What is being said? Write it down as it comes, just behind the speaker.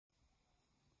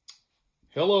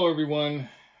Hello everyone,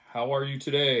 how are you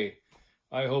today?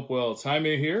 I hope well. It's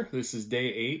Jaime here. This is day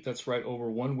 8. That's right,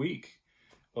 over 1 week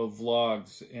of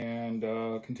vlogs and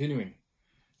continuing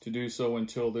to do so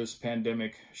until this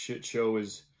pandemic shit show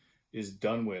is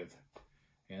done with.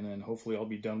 And then hopefully I'll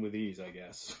be done with these, I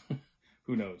guess.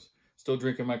 Who knows? Still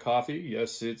drinking my coffee.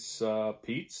 Yes, it's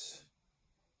Peet's.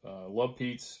 Love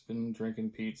Peet's. Been drinking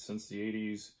Peet's since the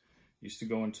 80s. Used to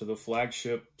go into the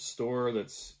flagship store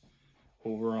that's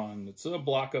over on, it's a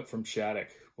block up from Shattuck,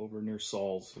 over near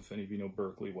Saul's, if any of you know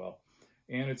Berkeley well.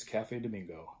 And it's Cafe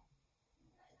Domingo.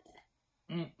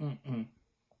 My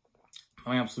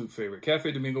absolute favorite.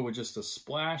 Cafe Domingo with just a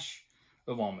splash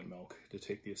of almond milk to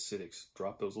take the acidics,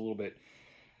 drop those a little bit.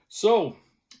 So,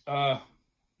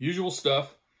 usual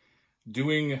stuff,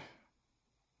 doing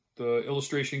the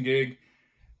illustration gig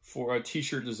for a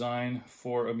t-shirt design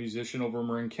for a musician over in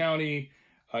Marin County.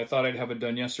 I thought I'd have it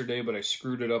done yesterday, but I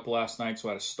screwed it up last night, so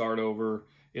I had to start over.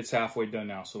 It's halfway done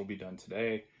now, so it'll be done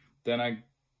today. Then I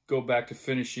go back to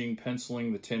finishing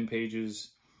penciling the 10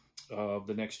 pages of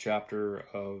the next chapter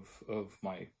of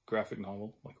my graphic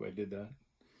novel, like I did that.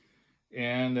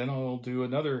 And then I'll do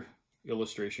another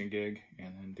illustration gig,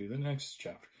 and then do the next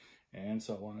chapter, and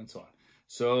so on and so on.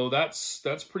 So that's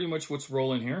pretty much what's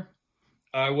rolling here.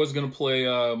 I was going to play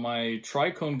my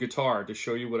tricone guitar to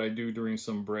show you what I do during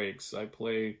some breaks. I've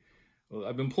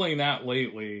been playing that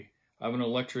lately. I have an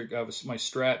electric, I have my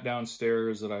Strat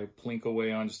downstairs that I plink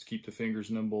away on just to keep the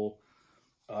fingers nimble.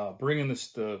 Bringing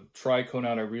the tricone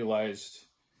out, I realized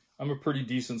I'm a pretty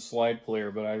decent slide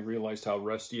player, but I realized how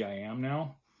rusty I am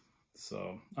now.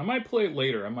 So I might play it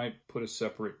later. I might put a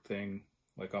separate thing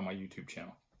like on my YouTube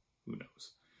channel. Who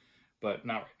knows? But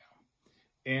not right now.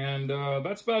 And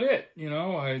that's about it. You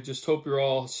know, I just hope you're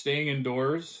all staying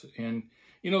indoors. And,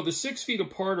 you know, the 6 feet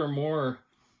apart or more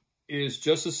is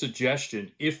just a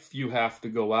suggestion if you have to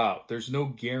go out. There's no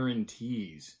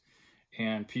guarantees.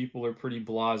 And people are pretty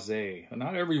blasé.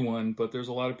 Not everyone, but there's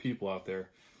a lot of people out there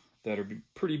that are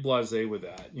pretty blasé with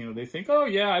that. You know, they think, oh,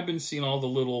 yeah, I've been seeing all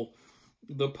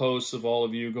the posts of all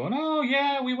of you going, oh,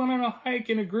 yeah, we went on a hike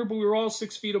in a group, but we were all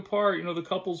 6 feet apart. You know, the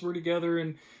couples were together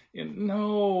and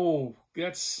no,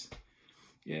 that's,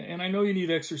 yeah, and I know you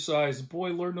need exercise.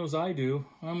 Boy, Lord knows I do.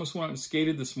 I almost went and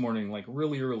skated this morning, like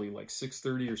really early, like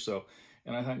 6:30 or so.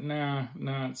 And I thought, nah,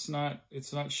 it's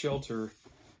not shelter.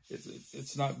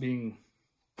 It's not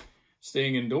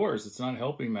staying indoors. It's not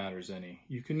helping matters any.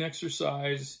 You can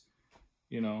exercise,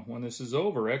 you know, when this is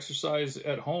over. Exercise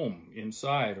at home,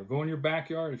 inside, or go in your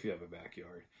backyard if you have a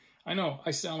backyard. I know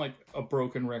I sound like a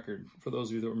broken record, for those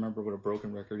of you that remember what a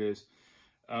broken record is.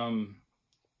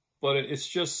 But it's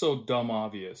just so dumb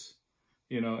obvious,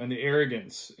 you know, and the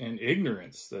arrogance and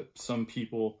ignorance that some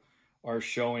people are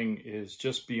showing is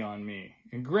just beyond me.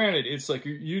 And granted, it's like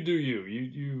you do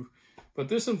you, but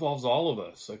this involves all of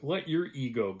us. Like, let your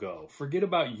ego go. Forget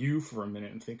about you for a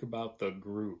minute and think about the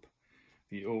group,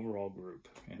 the overall group.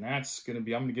 And that's going to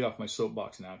be, I'm going to get off my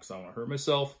soapbox now because I don't want to hurt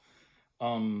myself.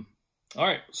 All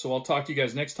right, so I'll talk to you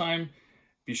guys next time.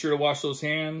 Be sure to wash those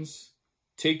hands.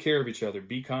 Take care of each other.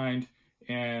 Be kind.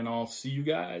 And I'll see you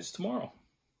guys tomorrow.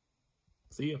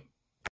 See you.